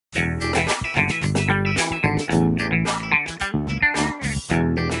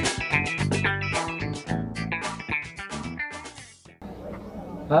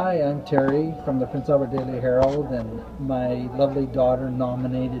Hi, I'm Terry from the Prince Albert Daily Herald, and my lovely daughter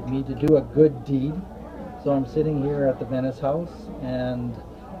nominated me to do a good deed. So I'm sitting here at the Venice House, and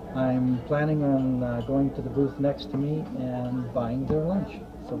I'm planning on going to the booth next to me and buying their lunch.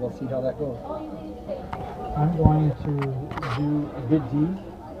 So we'll see how that goes. I'm going to do a good deed.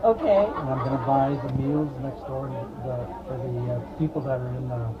 Okay. And I'm going to buy the meals next door for the people that are in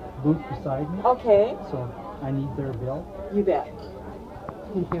the booth beside me. Okay. So I need their bill. You bet.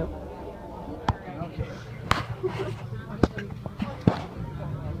 Thank you. Okay.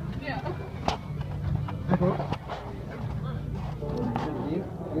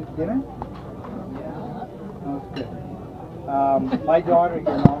 Good dinner? Yeah. Oh, good. My daughter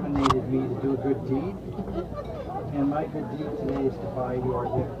here nominated me to do a good deed, and my good deed today is to buy your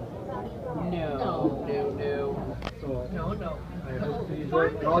dinner. No. So No. I hope you enjoy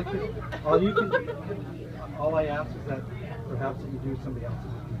it. All I ask is that perhaps that you do somebody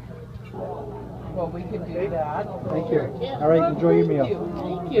else's. Well, we can do that. Thank you. All right, enjoy your meal.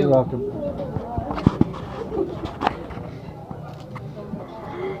 Thank you. You're welcome.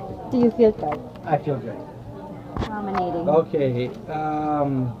 Do you feel good? I feel good. Nominating. Okay,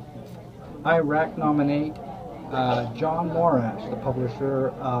 I nominate John Morash, the publisher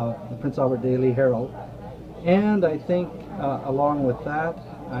of the Prince Albert Daily Herald, and I think along with that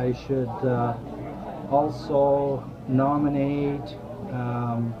I should also nominate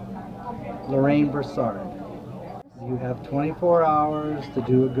Lorraine Broussard. You have 24 hours to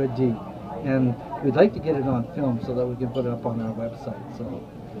do a good deed, and we'd like to get it on film so that we can put it up on our website, so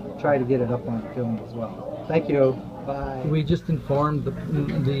try to get it up on film as well. Thank you. Bye. We just informed the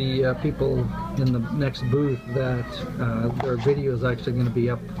people in the next booth that their video is actually going to be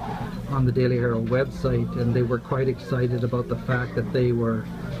up on the Daily Herald website, and they were quite excited about the fact that they were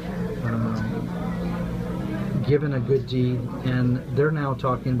given a good deed, and they're now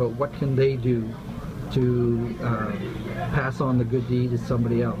talking about what can they do to pass on the good deed to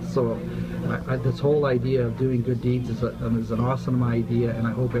somebody else. So this whole idea of doing good deeds is an awesome idea, and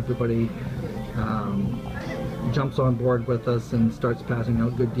I hope everybody jumps on board with us and starts passing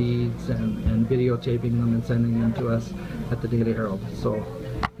out good deeds and videotaping them and sending them to us at the Daily Herald. So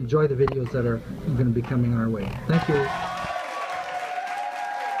enjoy the videos that are going to be coming our way. Thank you.